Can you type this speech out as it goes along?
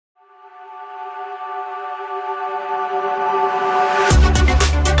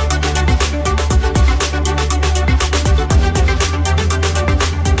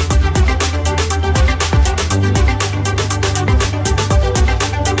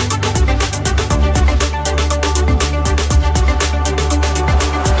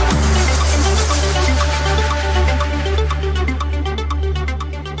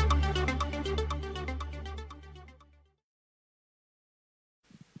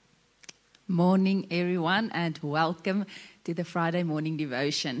Morning, everyone, and welcome to the Friday morning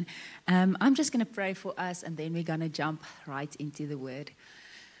devotion. I'm just going to pray for us, and then we're going to jump right into the Word.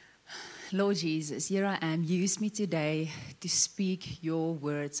 Lord Jesus, here I am. Use me today to speak your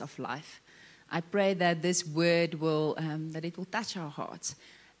words of life. I pray that this word will touch our hearts,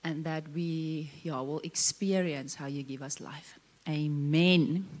 and that we will experience how you give us life.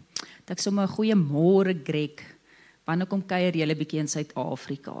 Amen. Ek sommer 'n goeie môre Greg. Wanneer kom kuier julle bietjie in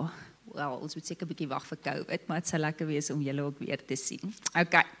Suid-Afrika? Wel, ons moet seker 'n bietjie wag vir COVID, maar dit sal lekker wees om julle ook weer te sien.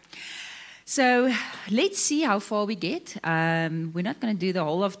 Okay. So, let's see how far we get. We're not going to do the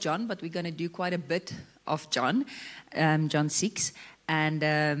whole of John, but we're going to do quite a bit of John, John 6.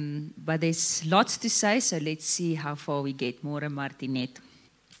 But there's lots to say, so let's see how far we get. More Martinet.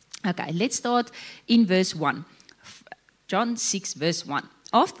 Okay, let's start in verse 1. John 6, verse 1.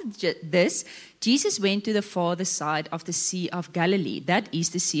 After this, Jesus went to the farther side of the Sea of Galilee, that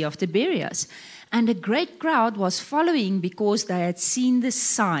is the Sea of Tiberias. And a great crowd was following because they had seen the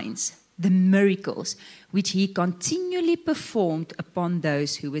signs, the miracles, which he continually performed upon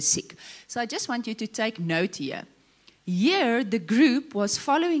those who were sick. So I just want you to take note here. Here, the group was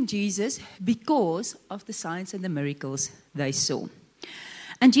following Jesus because of the signs and the miracles they saw.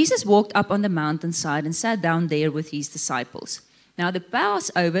 And Jesus walked up on the mountainside and sat down there with his disciples. Now the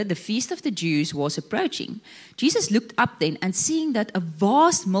Passover, the feast of the Jews, was approaching. Jesus looked up then, and seeing that a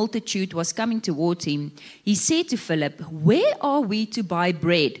vast multitude was coming towards him, he said to Philip, "Where are we to buy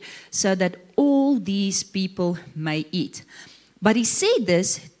bread so that all these people may eat?" But he said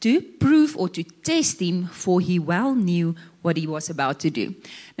this to prove or to test him, for he well knew what he was about to do.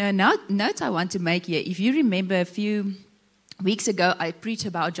 Now, note I want to make here, if you remember a few weeks ago, I preached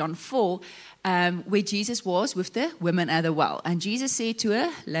about John 4, where Jesus was with the woman at the well. And Jesus said to her,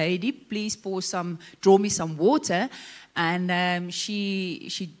 "Lady, please draw me some water." And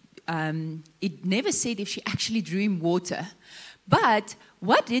it never said if she actually drew him water. But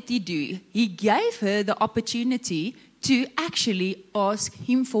what did he do? He gave her the opportunity to actually ask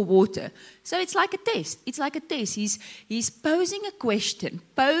him for water. So it's like a test. It's like a test. He's posing a question,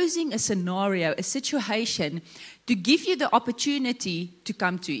 posing a scenario, a situation, to give you the opportunity to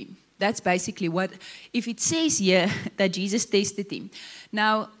come to him. That's basically what, if it says here that Jesus tested him.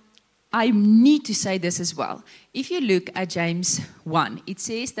 Now, I need to say this as well. If you look at James 1, it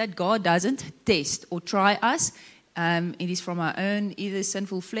says that God doesn't test or try us. It is from our own either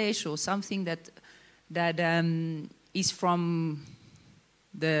sinful flesh or something that is from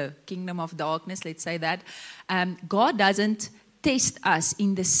the kingdom of darkness, let's say that. God doesn't test us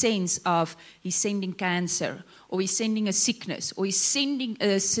in the sense of he's sending cancer, or he's sending a sickness, or he's sending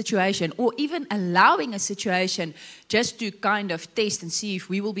a situation, or even allowing a situation just to kind of test and see if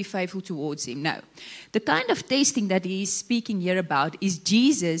we will be faithful towards him. No. The kind of testing that he's speaking here about is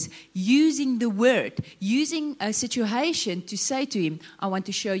Jesus using the word, using a situation to say to him, "I want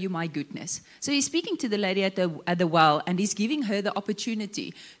to show you my goodness." So he's speaking to the lady at the well, and he's giving her the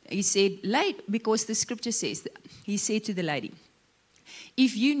opportunity. He said, because the scripture says, he said to the lady,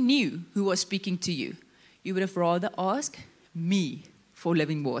 "If you knew who was speaking to you, you would have rather asked me for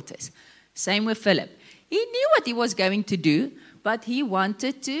living waters." Same with Philip. He knew what he was going to do, but he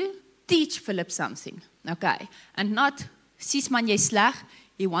wanted to teach Philip something. Okay. And not, "Sis man, jy sleg."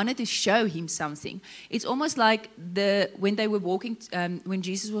 He wanted to show him something. It's almost like when they were walking, when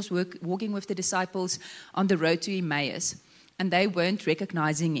Jesus was walking with the disciples on the road to Emmaus, and they weren't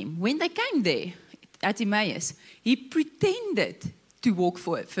recognizing him. When they came there at Emmaus, he pretended to walk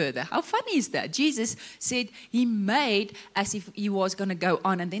further. How funny is that? Jesus said he made as if he was going to go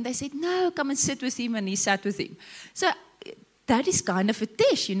on. And then they said, "No, come and sit with him." And he sat with him. So that is kind of a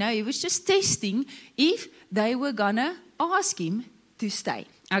test, He was just testing if they were going to ask him to stay.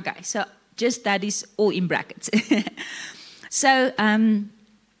 Okay, so just that is all in brackets. So,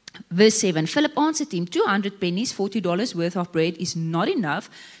 verse 7, Philip answered him, 200 pennies, $40 worth of bread is not enough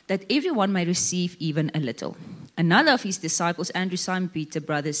that everyone may receive even a little. Another of his disciples, Andrew, Simon Peter,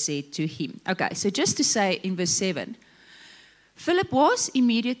 brother, said to him. Okay, so just to say in verse 7, Philip was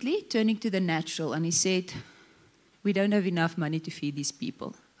immediately turning to the natural, and he said, "We don't have enough money to feed these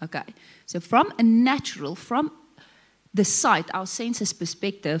people." Okay, so from a natural, from the sight, our senses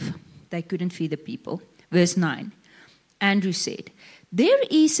perspective, they couldn't feed the people. Verse 9, Andrew said, "There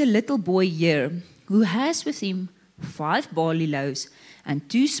is a little boy here who has with him 5 barley loaves and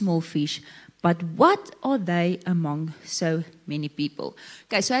 2 small fish, but what are they among so many people?"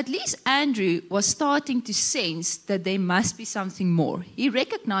 Okay, so at least Andrew was starting to sense that there must be something more. He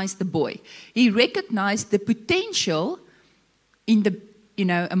recognized the boy. He recognized the potential in the,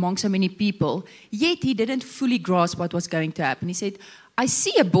 among so many people, yet he didn't fully grasp what was going to happen. He said, I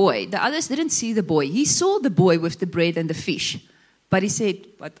see a boy. The others didn't see the boy. He saw the boy with the bread and the fish. But he said,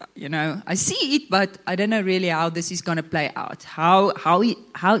 but I see it, but I don't know really how this is going to play out. How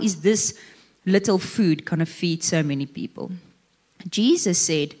is this little food going to feed so many people? Jesus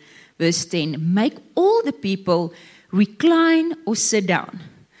said, verse 10, make all the people recline or sit down.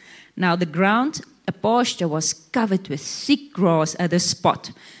 Now the ground, a pasture, was covered with thick grass at the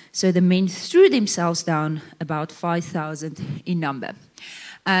spot. So the men threw themselves down, about 5,000 in number.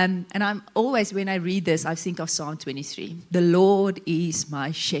 And I'm always, when I read this, I think of Psalm 23. The Lord is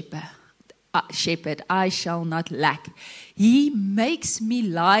my shepherd. I shall not lack. He makes me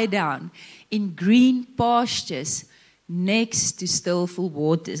lie down in green pastures next to stillful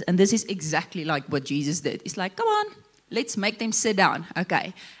waters. And this is exactly like what Jesus did. It's like, come on, let's make them sit down.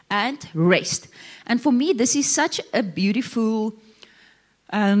 Okay. And rest. And for me, this is such a beautiful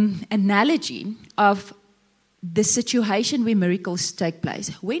analogy of the situation where miracles take place.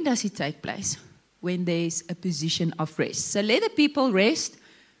 When does it take place? When there's a position of rest. So let the people rest.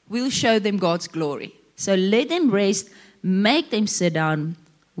 We'll show them God's glory. So let them rest. Make them sit down.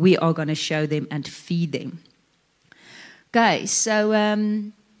 We are going to show them and feed them. Okay, so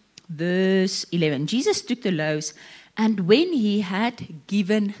verse 11. Jesus took the loaves, and when he had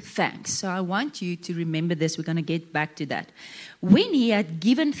given thanks. So I want you to remember this. We're going to get back to that. When he had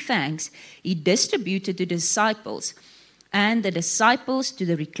given thanks, he distributed to the disciples, and the disciples to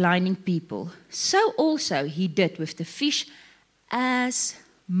the reclining people. So also he did with the fish, as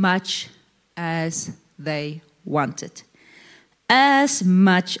much as they wanted. As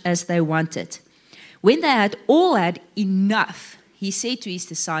much as they wanted. When they had all had enough, he said to his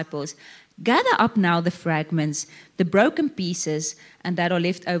disciples, gather up now the fragments, the broken pieces, and that are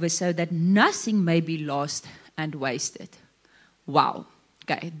left over, so that nothing may be lost and wasted. Wow.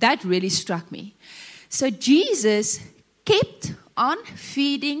 Okay, that really struck me. So Jesus kept on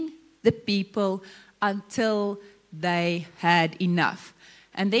feeding the people until they had enough.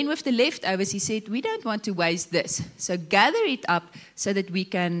 And then with the leftovers, he said, we don't want to waste this. So gather it up so that we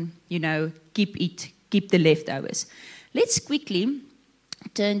can, keep the leftovers. Let's quickly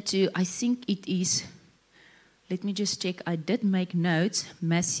turn to, I think it is, let me just check. I did make notes,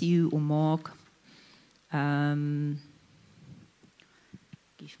 Matthew or Mark. Give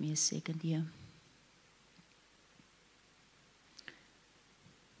me a second here.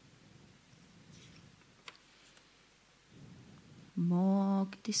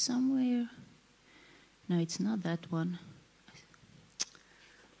 Mark, it is somewhere. No, it's not that one.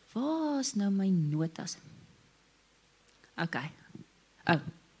 Waar's nou my notas? Okay. Oh,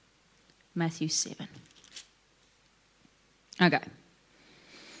 Matthew 7. Okay.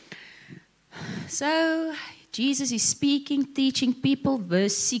 So, Jesus is speaking, teaching people.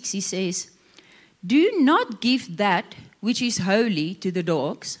 Verse 6, he says, do not give that which is holy to the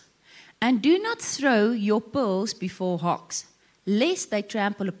dogs, and do not throw your pearls before hawks, lest they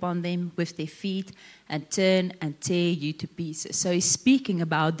trample upon them with their feet and turn and tear you to pieces. So he's speaking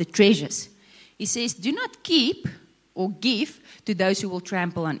about the treasures. He says, do not keep or give to those who will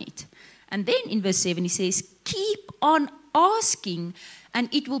trample on it. And then in verse 7 he says, keep on asking and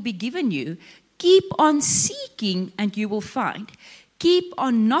it will be given you. Keep on seeking and you will find. Keep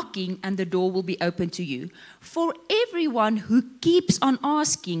on knocking and the door will be open to you. For everyone who keeps on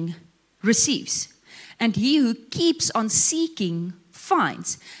asking receives. And he who keeps on seeking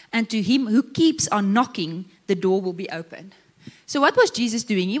finds. And to him who keeps on knocking, the door will be opened. So what was Jesus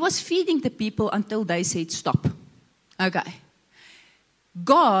doing? He was feeding the people until they said stop. Okay.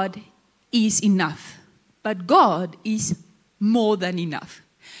 God is enough. But God is more than enough.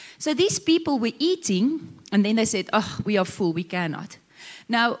 So these people were eating, and then they said, oh, we are full, we cannot.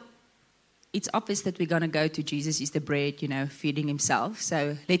 Now, it's obvious that we're going to go to Jesus is the bread, feeding himself.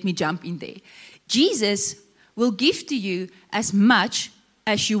 So let me jump in there. Jesus will give to you as much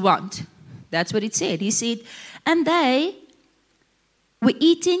as you want. That's what it said. He said, and they were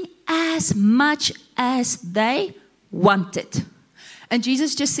eating as much as they wanted. And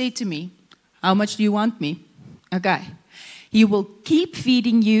Jesus just said to me, how much do you want me? Okay. He will keep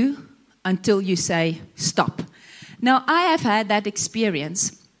feeding you until you say stop. Now, I have had that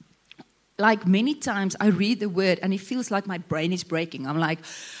experience. Like many times I read the word and it feels like my brain is breaking. I'm like,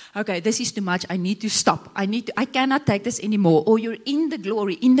 okay, this is too much. I need to stop. I cannot take this anymore. Or you're in the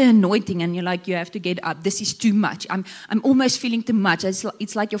glory, in the anointing, and you're like, you have to get up. This is too much. I'm almost feeling too much.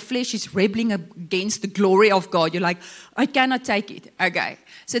 It's like your flesh is rebelling against the glory of God. You're like, I cannot take it. Okay.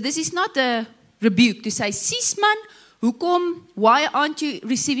 So this is not a rebuke to say, sis man, hoekom, why aren't you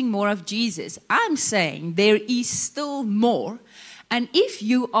receiving more of Jesus? I'm saying there is still more. And if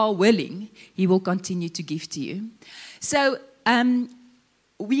you are willing, he will continue to give to you. So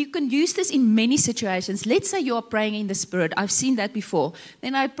we can use this in many situations. Let's say you are praying in the Spirit. I've seen that before.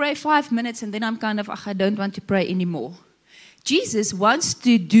 Then I pray 5 minutes and then I'm kind of, I don't want to pray anymore. Jesus wants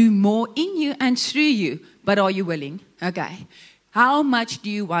to do more in you and through you, but are you willing? Okay. How much do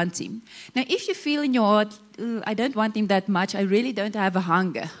you want Him? Now, if you feel in your heart, I don't want Him that much, I really don't have a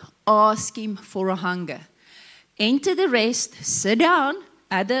hunger, ask Him for a hunger. Enter the rest, sit down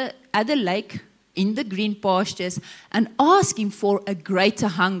at the lake, in the green pastures, and ask Him for a greater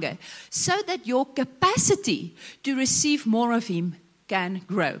hunger so that your capacity to receive more of Him can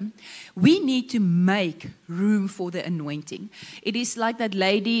grow. We need to make room for the anointing. It is like that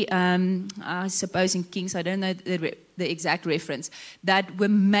lady, I suppose in Kings, I don't know the exact reference, that were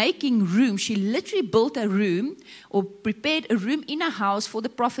making room. She literally built a room or prepared a room in a house for the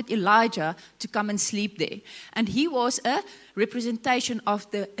prophet Elijah to come and sleep there. And he was a representation of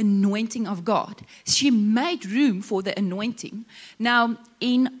the anointing of God. She made room for the anointing. Now,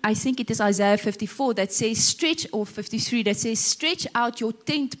 I think it is Isaiah 54 that says, or 53 that says, stretch out your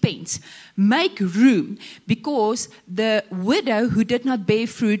tent pence, make room, because the widow who did not bear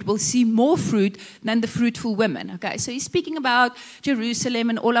fruit will see more fruit than the fruitful women. Okay, so he's speaking about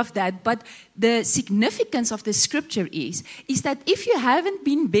Jerusalem and all of that, but the significance of the scripture is that if you haven't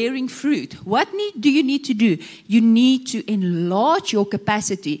been bearing fruit, what do you need to do? You need to enlarge your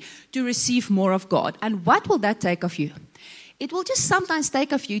capacity to receive more of God. And what will that take of you? It will just sometimes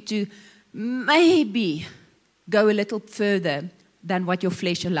take of you to maybe go a little further than what your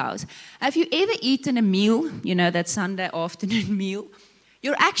flesh allows. Have you ever eaten a meal, that Sunday afternoon meal?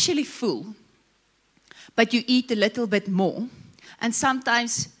 You're actually full, but you eat a little bit more, and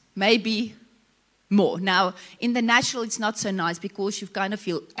sometimes maybe more. Now, in the natural, it's not so nice because you kind of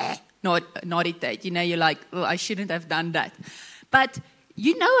feel naughty. You're like, oh, I shouldn't have done that. But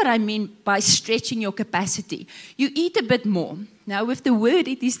you know what I mean by stretching your capacity. You eat a bit more. Now, with the word,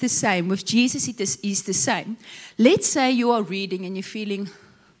 it is the same. With Jesus, it is the same. Let's say you are reading and you're feeling,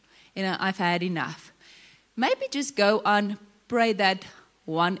 I've had enough. Maybe just go on, pray that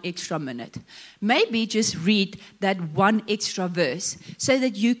 1 extra minute. Maybe just read that 1 extra verse so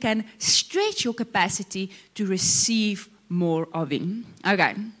that you can stretch your capacity to receive more of Him.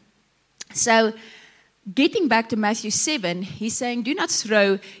 Okay. So, getting back to Matthew 7, he's saying, do not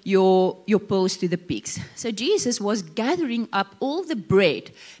throw your pearls to the pigs. So Jesus was gathering up all the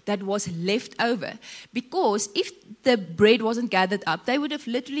bread that was left over. Because if the bread wasn't gathered up, they would have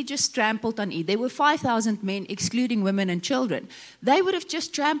literally just trampled on it. There were 5,000 men, excluding women and children. They would have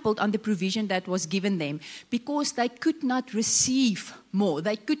just trampled on the provision that was given them because they could not receive more.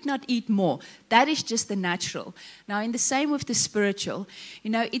 They could not eat more. That is just the natural. Now, in the same with the spiritual,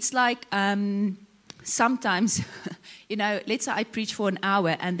 it's like sometimes, let's say I preach for an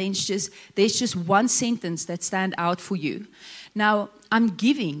hour and then there's just one sentence that stands out for you. Now, I'm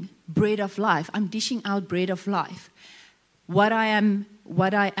giving bread of life. I'm dishing out bread of life. What I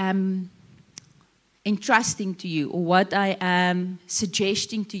am entrusting to you, or what I am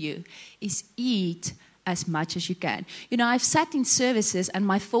suggesting to you, is eat as much as you can. I've sat in services and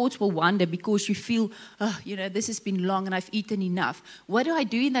my thoughts will wander because you feel, this has been long and I've eaten enough. What do I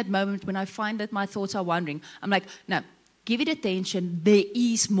do in that moment when I find that my thoughts are wandering? I'm like, no, give it attention. There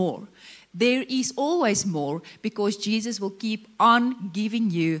is more. There is always more because Jesus will keep on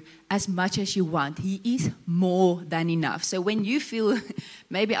giving you as much as you want. He is more than enough. So when you feel,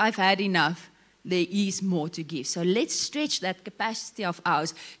 maybe I've had enough, there is more to give. So let's stretch that capacity of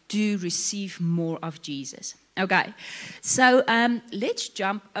ours to receive more of Jesus. Okay, so let's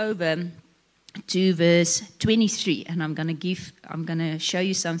jump over to verse 23, and I'm going to show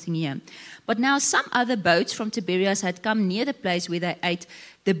you something here. But now some other boats from Tiberias had come near the place where they ate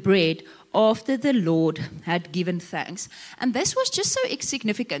the bread after the Lord had given thanks. And this was just so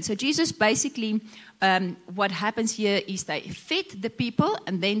significant. So Jesus basically, what happens here is they fed the people,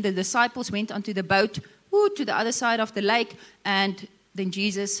 and then the disciples went onto the boat to the other side of the lake, and then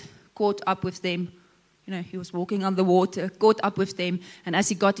Jesus caught up with them. He was walking on the water, caught up with them, and as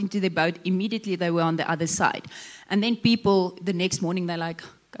he got into the boat, immediately they were on the other side. And then people, the next morning, they're like,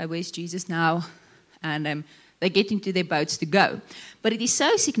 okay, where's Jesus now? And they get into their boats to go. But it is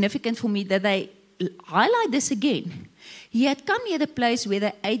so significant for me that they highlight this again. He had come near the place where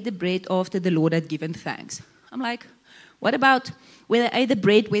they ate the bread after the Lord had given thanks. I'm like, what about where they ate the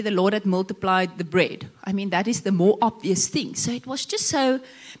bread where the Lord had multiplied the bread? I mean, that is the more obvious thing. So it was just so,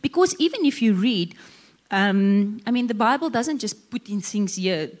 because even if you read, the Bible doesn't just put in things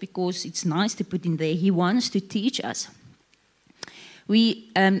here because it's nice to put in there. He wants to teach us.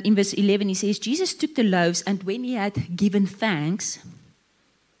 In verse 11, he says, Jesus took the loaves, and when he had given thanks,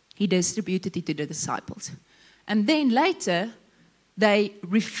 he distributed it to the disciples. And then later, they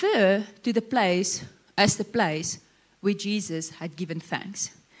refer to the place as the place where Jesus had given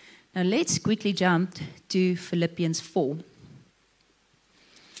thanks. Now let's quickly jump to Philippians 4.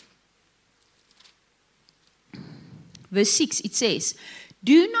 Verse 6, it says,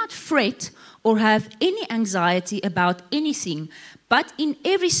 "Do not fret or have any anxiety about anything, but in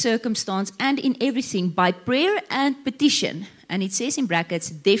every circumstance and in everything, by prayer and petition," and it says in brackets,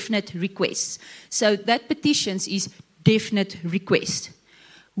 definite requests. So that petitions is definite request.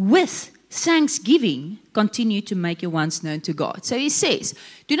 "With thanksgiving, continue to make your wants known to God." So he says,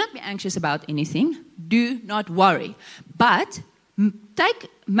 do not be anxious about anything, do not worry, but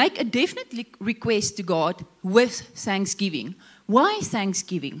make a definite request to God with thanksgiving. Why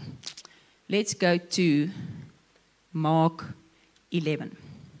thanksgiving? Let's go to Mark 11.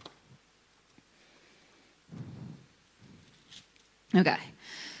 Okay,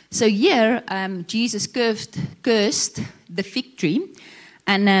 so here Jesus cursed the fig tree,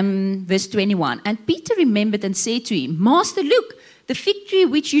 and verse 21. "And Peter remembered and said to him, Master, look, the fig tree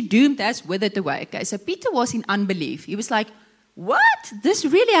which you doomed has withered away." Okay, so Peter was in unbelief. He was like, what? This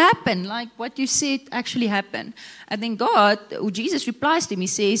really happened? Like what you said actually happened. And then Jesus replies to him. He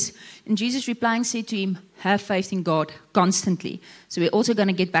says, and Jesus replying said to him, "Have faith in God constantly." So we're also going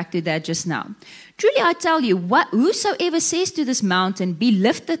to get back to that just now. "Truly I tell you, whosoever says to this mountain, be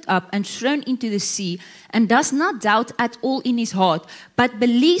lifted up and thrown into the sea, and does not doubt at all in his heart, but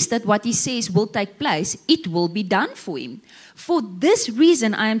believes that what he says will take place, it will be done for him. For this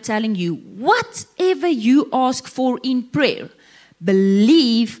reason I am telling you, whatever you ask for in prayer,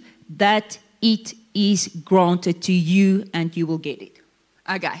 believe that it is granted to you and you will get it."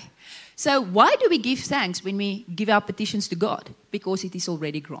 Okay. So why do we give thanks when we give our petitions to God? Because it is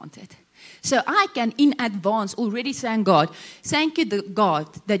already granted. So I can in advance already thank God. Thank you, God,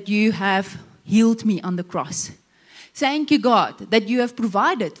 that you have healed me on the cross. Thank you, God, that you have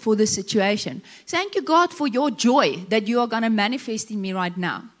provided for this situation. Thank you, God, for your joy that you are going to manifest in me right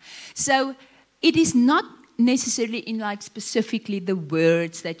now. So it is not necessarily in like specifically the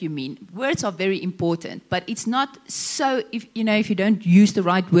words that you mean. Words are very important, but it's not so if you don't use the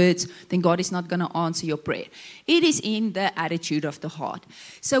right words, then God is not going to answer your prayer. It is in the attitude of the heart.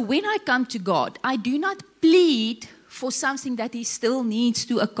 So when I come to God, I do not plead for something that he still needs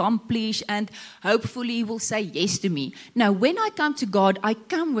to accomplish and hopefully he will say yes to me. Now, when I come to God, I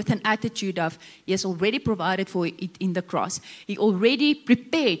come with an attitude of, he has already provided for it in the cross. He already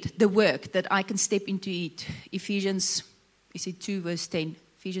prepared the work that I can step into it. Ephesians 2 verse 10.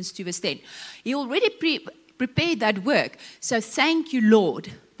 He already prepared that work. So thank you, Lord,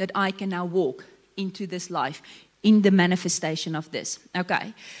 that I can now walk into this life, in the manifestation of this.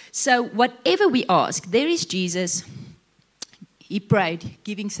 Okay, so whatever we ask, there is Jesus. He prayed,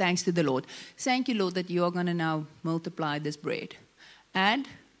 giving thanks to the Lord. Thank you, Lord, that you are going to now multiply this bread. And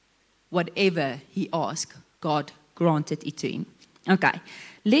whatever he asked, God granted it to him. Okay,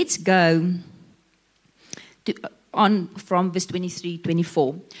 let's go on from verse 23,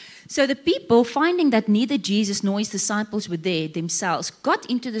 24. "So the people, finding that neither Jesus nor his disciples were there themselves, got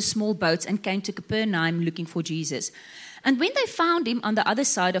into the small boats and came to Capernaum looking for Jesus. And when they found him on the other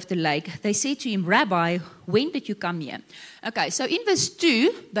side of the lake, they said to him, 'Rabbi, when did you come here?'" Okay, so in verse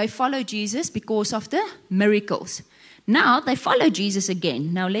 2, they follow Jesus because of the miracles. Now they follow Jesus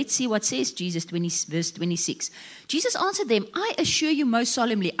again. Now let's see what says Jesus, verse 26. "Jesus answered them, 'I assure you most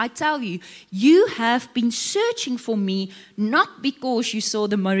solemnly, I tell you, you have been searching for me not because you saw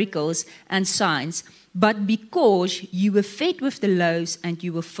the miracles and signs, but because you were fed with the loaves and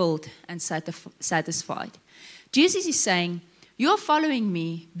you were filled and satisfied.'" Jesus is saying, you're following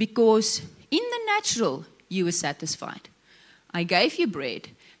me because in the natural you were satisfied. I gave you bread.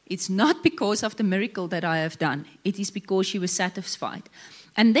 It's not because of the miracle that I have done. It is because you were satisfied.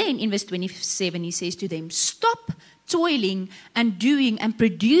 And then in verse 27, he says to them, "Stop toiling and doing and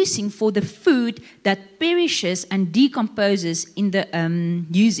producing for the food that perishes and decomposes in the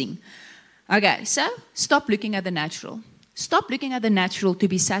using." Okay, so stop looking at the natural. Stop looking at the natural to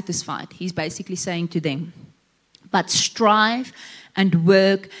be satisfied. He's basically saying to them, but strive and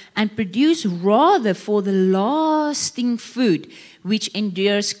work and produce rather for the lasting food which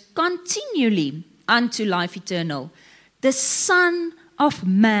endures continually unto life eternal. The Son of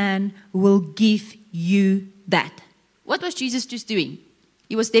Man will give you that. What was Jesus just doing?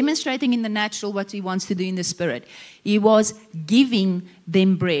 He was demonstrating in the natural what he wants to do in the spirit. He was giving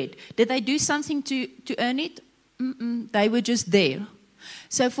them bread. Did they do something to earn it? They were just there.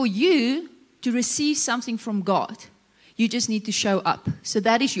 So for you to receive something from God, you just need to show up. So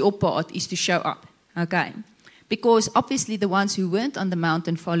that is your part, is to show up. Okay? Because obviously the ones who weren't on the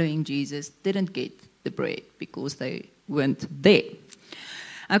mountain following Jesus didn't get the bread because they weren't there.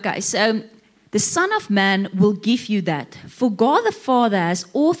 Okay, so the Son of Man will give you that. For God the Father has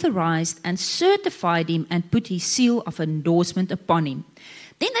authorized and certified him and put his seal of endorsement upon him.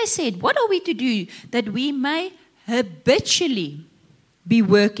 Then they said, what are we to do that we may habitually be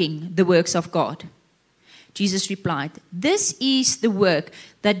working the works of God? Jesus replied, this is the work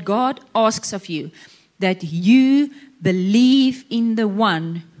that God asks of you, that you believe in the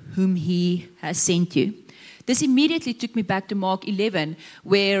one whom he has sent you. This immediately took me back to Mark 11,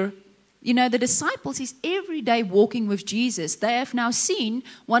 where, the disciples is every day walking with Jesus. They have now seen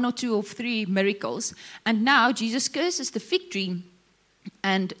 1 or 2 or 3 miracles, and now Jesus curses the fig tree.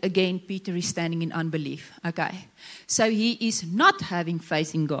 And again, Peter is standing in unbelief. Okay, so he is not having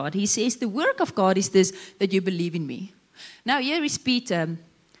faith in God. He says, the work of God is this, that you believe in me. Now here is Peter.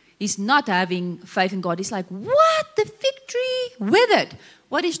 He's not having faith in God. He's like, what? The fig tree withered.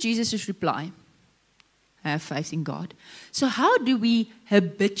 What is Jesus' reply? Have faith in God. So how do we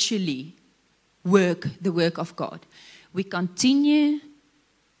habitually work the work of God? We continue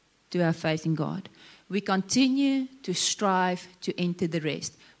to have faith in God. We continue to strive to enter the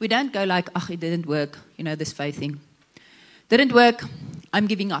rest. We don't go like, it didn't work, this faith thing. Didn't work, I'm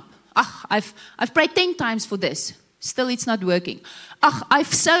giving up. I've prayed 10 times for this. Still it's not working.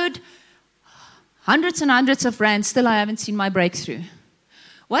 I've sowed hundreds and hundreds of rands. Still I haven't seen my breakthrough.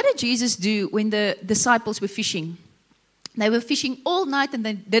 What did Jesus do when the disciples were fishing? They were fishing all night and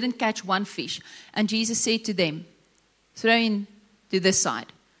they didn't catch one fish. And Jesus said to them, throw in to this side.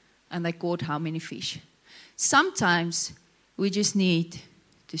 And they caught how many fish? Sometimes we just need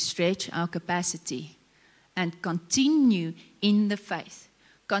to stretch our capacity and continue in the faith.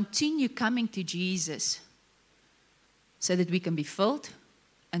 Continue coming to Jesus so that we can be filled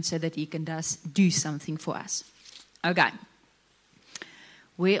and so that he can do something for us. Okay.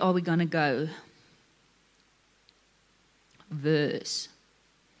 Where are we going to go? Verse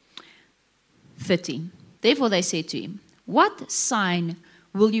 30. Therefore they said to him, what sign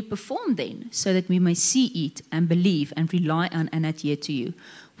will you perform then, so that we may see it and believe and rely on and adhere to you?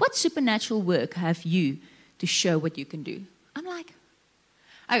 What supernatural work have you to show what you can do? I'm like,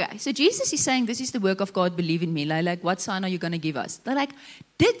 okay, so Jesus is saying, this is the work of God, believe in me. Like, what sign are you going to give us? They're like,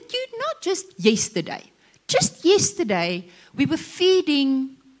 did you not just yesterday, we were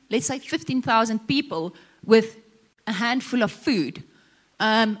feeding, let's say, 15,000 people with a handful of food.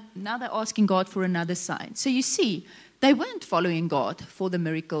 Now they're asking God for another sign. So you see, they weren't following God for the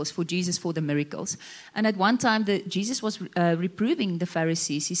miracles, for Jesus for the miracles. And at one time, Jesus was reproving the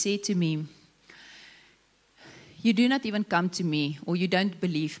Pharisees. He said to me, you do not even come to me, or you don't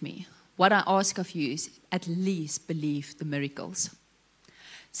believe me. What I ask of you is at least believe the miracles.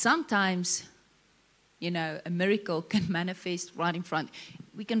 Sometimes, a miracle can manifest right in front.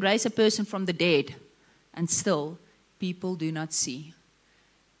 We can raise a person from the dead, and still people do not see.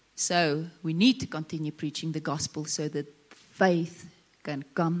 So we need to continue preaching the gospel so that faith can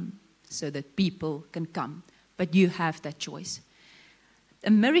come, so that people can come. But you have that choice.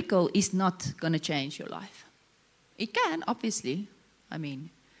 A miracle is not going to change your life. It can, obviously.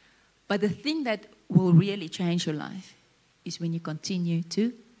 But the thing that will really change your life is when you continue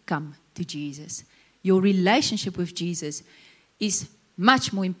to come to Jesus. Your relationship with Jesus is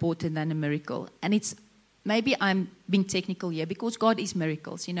much more important than a miracle. And maybe I'm being technical here because God is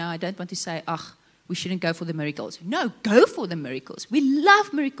miracles. I don't want to say, we shouldn't go for the miracles. No, go for the miracles. We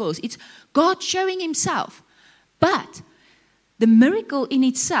love miracles. It's God showing himself. But the miracle in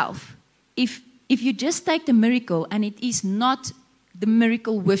itself, if you just take the miracle and it is not the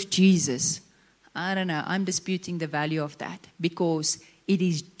miracle with Jesus, I don't know, I'm disputing the value of that because it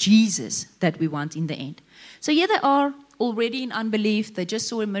is Jesus that we want in the end. So here they are, already in unbelief. They just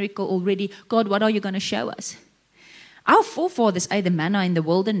saw a miracle already. God, what are you going to show us? Our forefathers ate the manna in the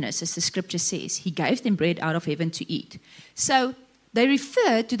wilderness, as the scripture says. He gave them bread out of heaven to eat. So they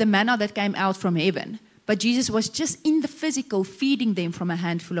refer to the manna that came out from heaven. But Jesus was just in the physical feeding them from a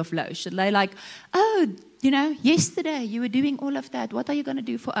handful of loaves. So they're like, yesterday you were doing all of that. What are you going to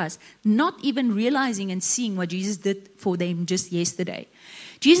do for us? Not even realizing and seeing what Jesus did for them just yesterday.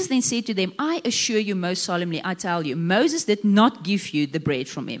 Jesus then said to them, I assure you most solemnly, I tell you, Moses did not give you the bread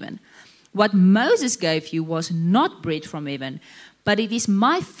from heaven. What Moses gave you was not bread from heaven, but it is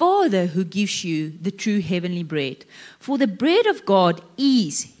my Father who gives you the true heavenly bread. For the bread of God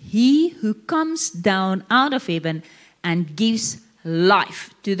is he who comes down out of heaven and gives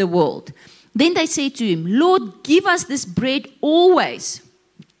life to the world. Then they said to him, Lord, give us this bread always.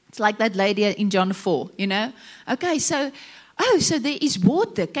 It's like that lady in John 4, Okay, so there is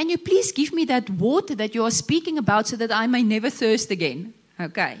water. Can you please give me that water that you are speaking about so that I may never thirst again?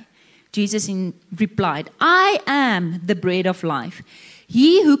 Okay. Jesus replied, I am the bread of life.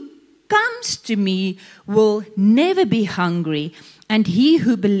 He who comes to me will never be hungry, and he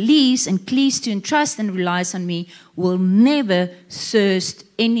who believes and cleaves to and trusts and relies on me will never thirst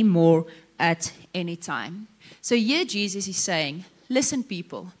anymore at any time. So here Jesus is saying, listen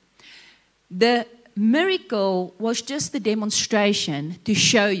people, the miracle was just the demonstration to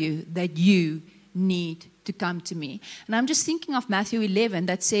show you that you need to come to me. And I'm just thinking of Matthew 11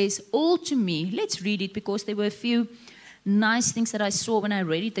 that says, all to me. Let's read it because there were a few nice things that I saw when I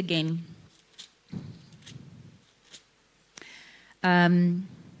read it again.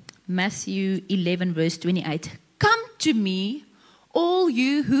 Matthew 11 verse 28. Come to me, all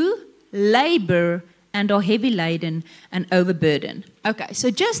you who labor and are heavy laden and overburdened. Okay, so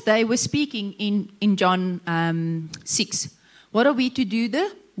just they were speaking in John 6. What are we to do?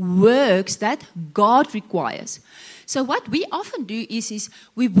 The works that God requires. So what we often do is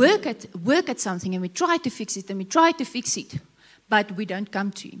we work at something and we try to fix it but we don't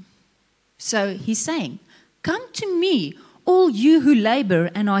come to him. So he's saying, come to me, all you who labor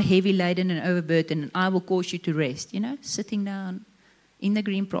and are heavy laden and overburdened, and I will cause you to rest. Sitting down in the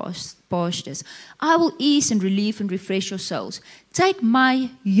green pastures. I will ease and relieve and refresh your souls. Take my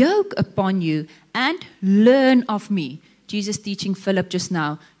yoke upon you and learn of me. Jesus teaching Philip just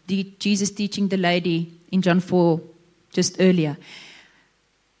now. Jesus teaching the lady in John 4 just earlier.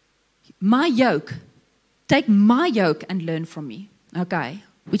 My yoke. Take my yoke and learn from me. Okay.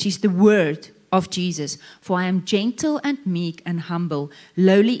 Which is the word of Jesus. For I am gentle and meek and humble,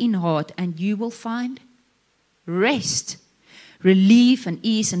 lowly in heart, and you will find rest, relief and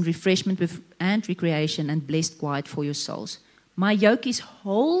ease and refreshment and recreation and blessed quiet for your souls. My yoke is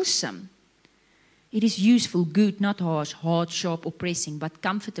wholesome. It is useful, good, not harsh, hard, sharp, or pressing, but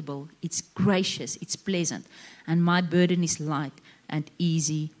comfortable. It's gracious, it's pleasant, and my burden is light and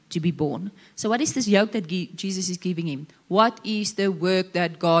easy to be borne. So what is this yoke that Jesus is giving him? What is the work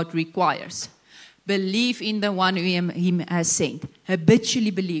that God requires? Believe in the one who him has sent.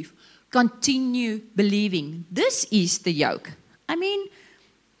 Habitually believe. Continue believing. This is the yoke. I mean,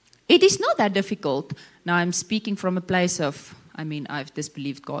 it is not that difficult. Now I'm speaking from a place of, I've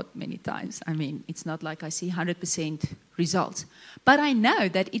disbelieved God many times. It's not like I see 100% results. But I know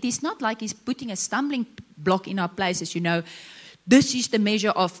that it is not like he's putting a stumbling block in our places, this is the measure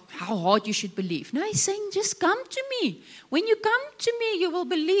of how hard you should believe. No, he's saying, just come to me. When you come to me, you will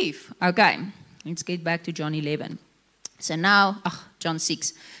believe. Okay, let's get back to John 11. So now, John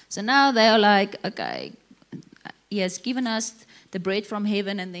 6. So now they are like, okay, he has given us the bread from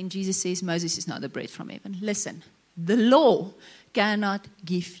heaven, and then Jesus says, Moses is not the bread from heaven. Listen, the law cannot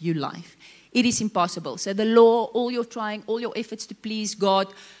give you life. It is impossible. So the law, all your trying, all your efforts to please God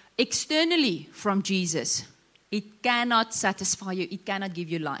externally from Jesus, it cannot satisfy you. It cannot give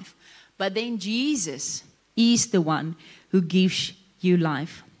you life. But then Jesus is the one who gives you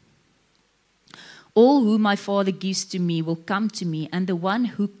life. All who my Father gives to me will come to me, and the one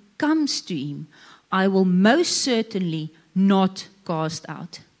who comes to him, I will most certainly not cast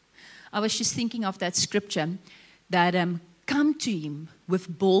out. I was just thinking of that scripture that come to him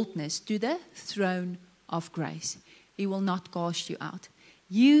with boldness to the throne of grace. He will not cast you out.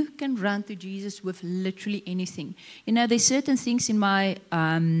 You can run to Jesus with literally anything. There's certain things in my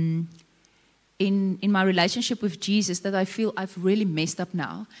in my relationship with Jesus that I feel I've really messed up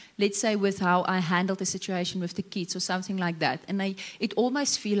now. Let's say with how I handled a situation with the kids or something like that. And it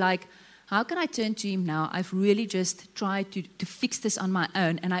almost feel like, how can I turn to him now? I've really just tried to fix this on my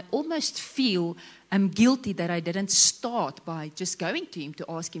own. And I almost feel I'm guilty that I didn't start by just going to him to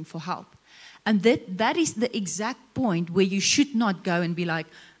ask him for help. And that is the exact point where you should not go and be like,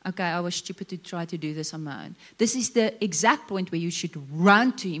 okay, I was stupid to try to do this on my own. This is the exact point where you should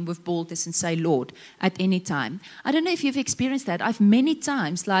run to him with boldness and say, Lord, at any time. I don't know if you've experienced that. I've many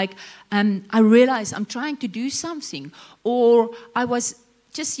times, I realize I'm trying to do something, or I was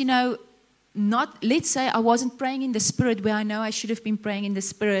just, let's say I wasn't praying in the Spirit where I know I should have been praying in the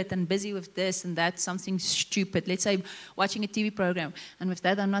Spirit and busy with this and that, something stupid. Let's say watching a TV program. And with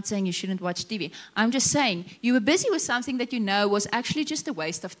that, I'm not saying you shouldn't watch TV. I'm just saying you were busy with something that was actually just a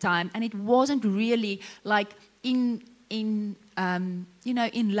waste of time, and it wasn't really like in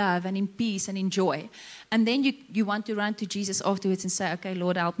love and in peace and in joy. And then you want to run to Jesus afterwards and say, okay,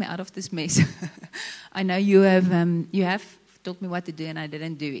 Lord, help me out of this mess. I know you have told me what to do and I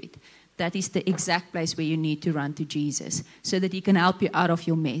didn't do it. That is the exact place where you need to run to Jesus so that he can help you out of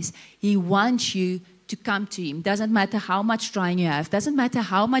your mess. He wants you to come to him. Doesn't matter how much trying you have. Doesn't matter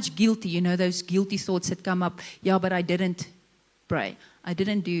how much guilty, those guilty thoughts that come up. Yeah, but I didn't pray. I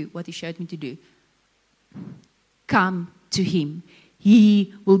didn't do what he showed me to do. Come to him.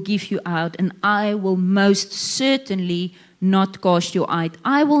 He will give you out, and I will most certainly not cast you out.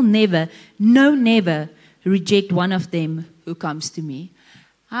 I will never, no, never reject one of them who comes to me.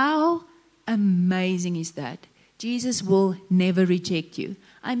 How amazing is that? Jesus will never reject you.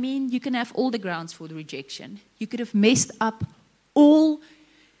 I mean, you can have all the grounds for the rejection. You could have messed up all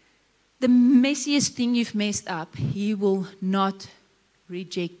the messiest thing you've messed up. He will not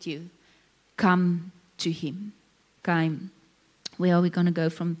reject you. Come to him. Come. Where are we going to go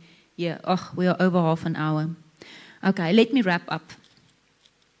from here? Oh, we are over half an hour. Okay, let me wrap up.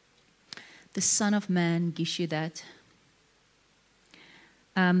 The Son of Man gives you that.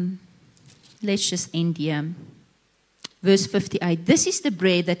 Let's just end here. Verse 58. This is the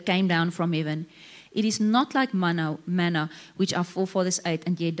bread that came down from heaven. It is not like manna, which our forefathers ate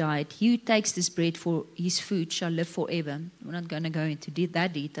and yet died. He who takes this bread for his food shall live forever. We're not going to go into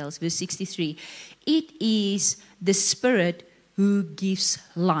that details. Verse 63. It is the Spirit who gives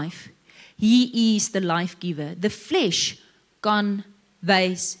life. He is the life giver. The flesh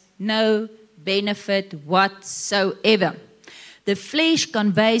conveys no benefit whatsoever. The flesh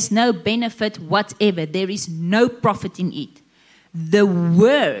conveys no benefit whatever. There is no profit in it. The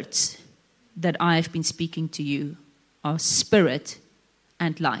words that I have been speaking to you are spirit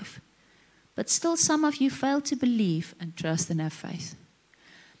and life. But still some of you fail to believe and trust and have faith.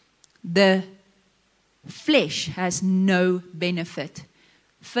 The flesh has no benefit.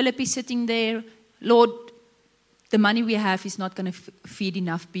 Philip is sitting there, Lord, the money we have is not going to feed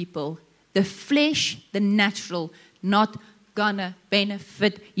enough people. The flesh, the natural, not gonna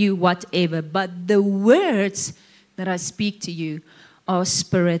benefit you whatever. But the words that I speak to you are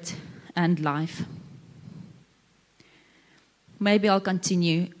spirit and life. Maybe I'll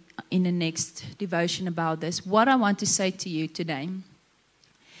continue in the next devotion about this. What I want to say to you today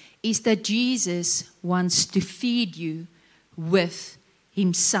is that Jesus wants to feed you with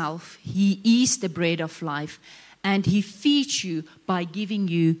himself. He is the bread of life. And he feeds you by giving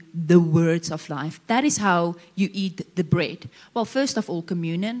you the words of life. That is how you eat the bread. Well, first of all,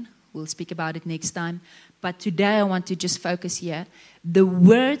 communion. We'll speak about it next time. But today I want to just focus here. The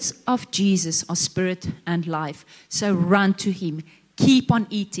words of Jesus are spirit and life. So run to him. Keep on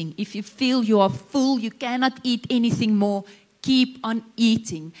eating. If you feel you are full, you cannot eat anything more, keep on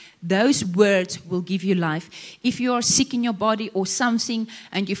eating. Those words will give you life. If you are sick in your body or something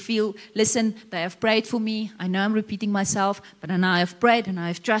and you feel, listen, they have prayed for me. I know I'm repeating myself, but I know I have prayed and I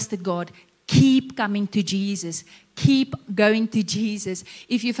have trusted God. Keep coming to Jesus. Keep going to Jesus.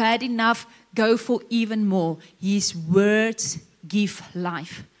 If you've had enough, go for even more. His words give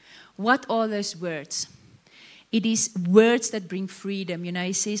life. What are those words? It is words that bring freedom. You know,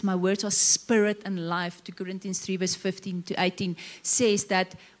 he says, my words are spirit and life. 2 Corinthians 3 verse 15 to 18 says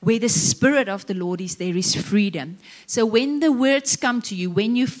that where the Spirit of the Lord is, there is freedom. So when the words come to you,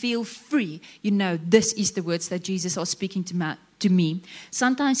 when you feel free, you know, this is the words that Jesus is speaking to me.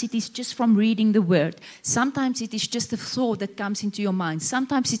 Sometimes it is just from reading the word. Sometimes it is just a thought that comes into your mind.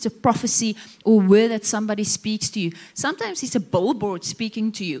 Sometimes it's a prophecy or word that somebody speaks to you. Sometimes it's a billboard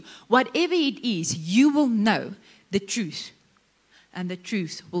speaking to you. Whatever it is, you will know the truth. And the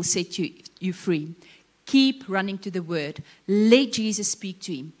truth will set you free. Keep running to the word. Let Jesus speak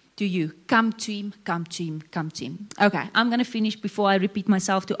to you. Come to him, come to him, come to him. Okay, I'm going to finish before I repeat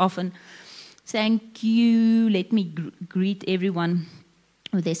myself too often. Thank you. Let me greet everyone.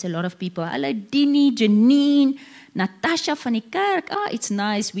 Oh, there's a lot of people. Hello, Dini, Janine, Natasha van die Kerk. It's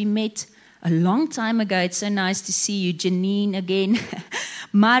nice. We met a long time ago. It's so nice to see you, Janine, again.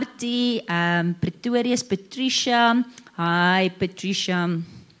 Marty, Pretorius, Patricia. Hi, Patricia.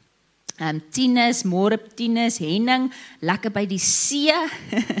 Tinus, môre Tinus, Henning. Lekker by die see.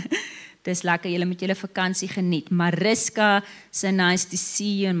 Dis lekker, julle moet julle vakansie geniet. Mariska, so nice to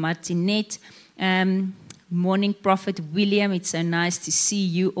see you. And Martinette, Morning Prophet William, it's so nice to see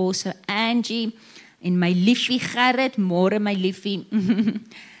you also. Angie, en my liefie Gerrit, môre my liefie.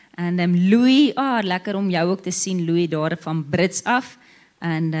 And Louis, lekker om jou ook te sien, Louis, daar van Brits af.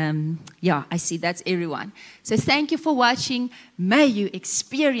 And yeah, I see that's everyone. So thank you for watching. May you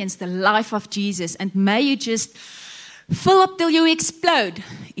experience the life of Jesus and may you just fill up till you explode.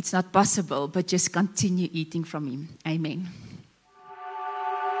 It's not possible, but just continue eating from him. Amen.